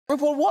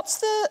RuPaul, what's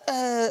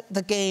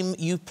the game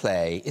you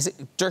play? Is it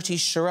Dirty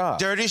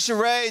Charades? Dirty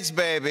Charades,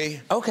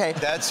 baby. OK.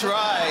 That's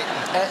right.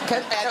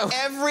 At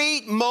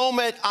every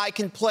moment I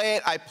can play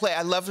it, I play.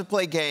 I love to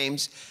play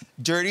games.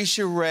 Dirty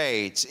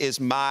Charades is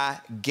my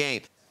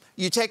game.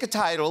 You take a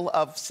title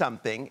of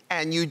something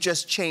and you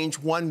just change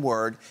one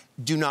word.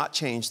 Do not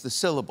change the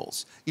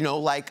syllables. You know,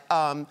 like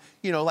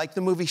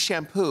the movie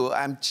Shampoo.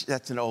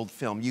 That's an old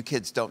film. You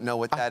kids don't know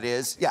what that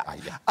is. Yeah.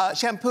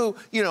 Shampoo.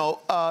 You know,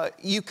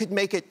 you could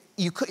make it.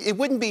 It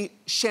wouldn't be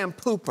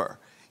shampooper.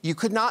 You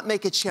could not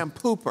make it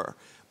shampooper,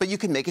 but you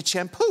can make it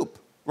shampoop,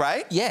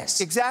 right? Yes.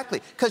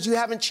 Exactly, because you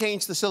haven't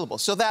changed the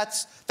syllables. So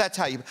that's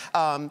how you.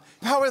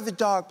 Power of the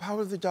dog.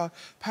 Power of the dog.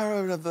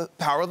 Power of the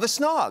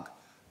snog.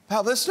 Power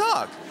of the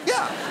snog.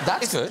 Yeah.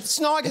 That's good.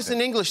 Snog is an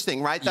English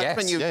thing, right? That's yes.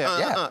 when you.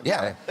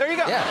 Yeah. There you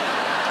go. Yeah.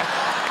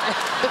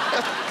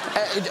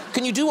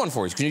 Can you do one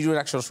for us? Can you do an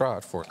actual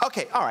charade for us?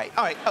 Okay. All right.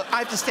 I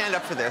have to stand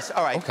up for this.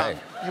 All right. Okay.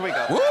 Here we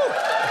go. Woo!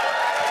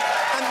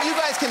 You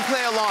guys can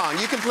play along.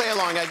 You can play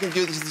along. I can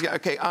do this.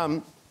 Okay.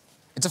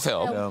 It's a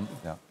film.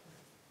 Yeah.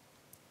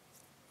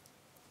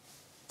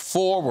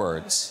 4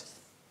 words.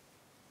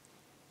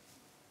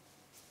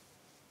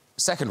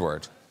 Second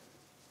word.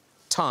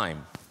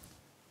 Time.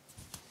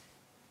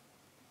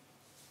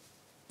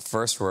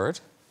 First word.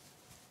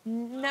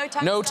 No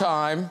time. No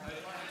time.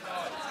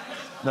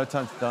 No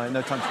time to die.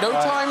 No time to No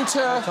die. time to...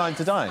 No time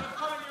to die.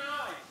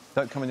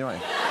 Don't come in your way.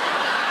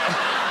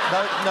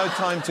 No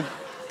time to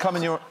come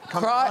in your...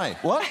 Come Cry. in your way.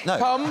 What? No.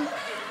 Come.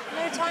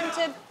 No time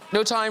to...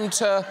 No time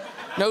to...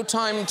 No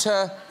time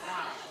to...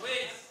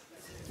 Wait,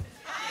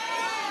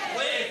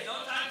 no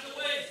time to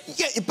wait.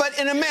 Yeah, but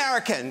in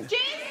American.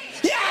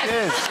 Yes.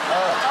 Yes.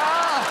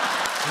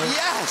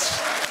 Yes.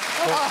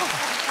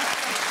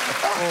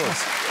 Of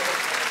course.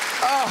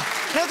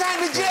 No time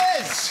to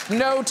jizz.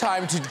 No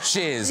time to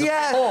jizz,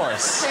 Yes. of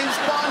course. James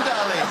Bond,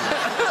 darling.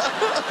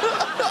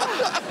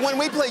 When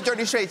we play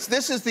Dirty Charades,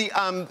 this is the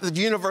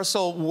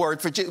universal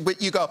word for jizz.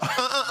 But you go,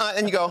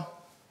 and you go.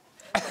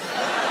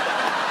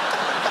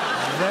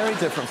 Very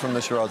different from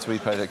the charades we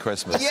played at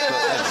Christmas.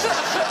 Yes.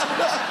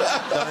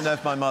 But, don't know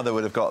if my mother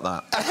would have got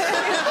that.